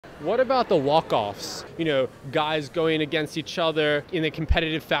What about the walk-offs? You know, guys going against each other in a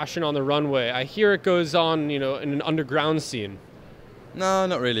competitive fashion on the runway. I hear it goes on, you know, in an underground scene. No,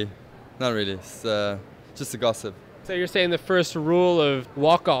 not really. Not really. It's just a gossip. So you're saying the first rule of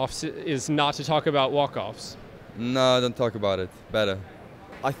walk-offs is not to talk about walk-offs? No, don't talk about it. Better.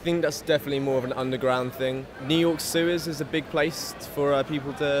 I think that's definitely more of an underground thing. New York sewers is a big place for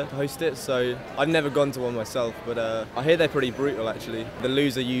people to host it, so I've never gone to one myself, but I hear they're pretty brutal actually. The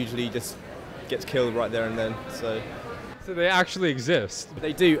loser usually just gets killed right there and then, so. So they actually exist?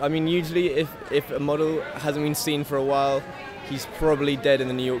 They do. I mean, usually if a model hasn't been seen for a while, he's probably dead in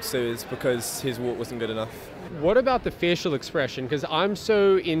the New York sewers because his walk wasn't good enough. What about the facial expression? Because I'm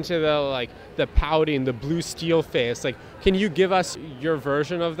so into the pouting, the blue steel face. Like, can you give us your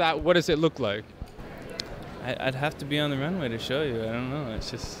version of that? What does it look like? I'd have to be on the runway to show you. I don't know.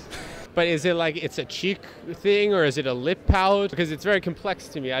 It's just. But is it like it's a cheek thing or is it a lip pout? Because it's very complex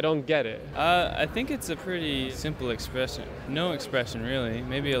to me. I don't get it. I think it's a pretty simple expression. No expression, really.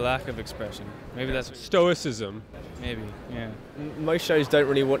 Maybe a lack of expression. Maybe that's stoicism. Maybe, yeah. Most shows don't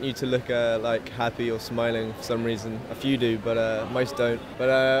really want you to look like happy or smiling for some reason. A few do, but most don't. But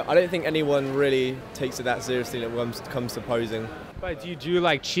I don't think anyone really takes it that seriously when it comes to posing. But do you do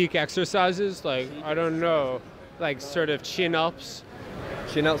like cheek exercises? Like, I don't know, like sort of chin-ups?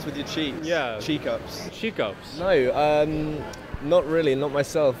 Chin-ups with your cheeks? Yeah. Cheek-ups? Cheek-ups. No, not really, not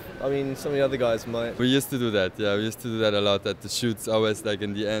myself. I mean, some of the other guys might. We used to do that, yeah. We used to do that a lot at the shoots. Always, like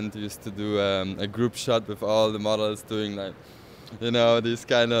in the end, we used to do a group shot with all the models doing like, you know, these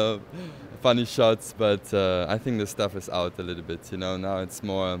kind of funny shots. But I think the stuff is out a little bit, you know. Now it's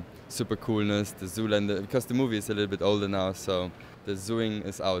more super coolness, the Zoolander, because the movie is a little bit older now, so the zooing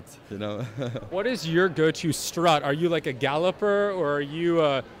is out, you know. What is your go-to strut? Are you like a galloper or are you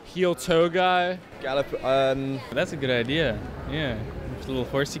a heel-toe guy? Galloper. That's a good idea. Yeah. Just a little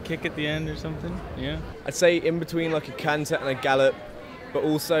horsey kick at the end or something. Yeah. I'd say in between like a canter and a gallop, but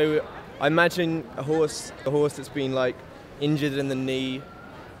also I imagine a horse that's been like injured in the knee,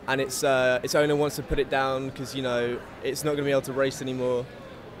 and its owner wants to put it down because, you know, it's not going to be able to race anymore.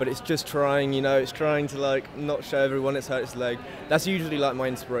 But it's just trying, you know, it's trying to like not show everyone it's hurt its leg. That's usually like my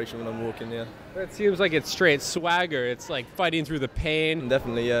inspiration when I'm walking, yeah. It seems like it's straight swagger. It's like fighting through the pain.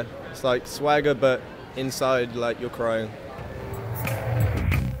 Definitely, yeah. It's like swagger, but inside like you're crying.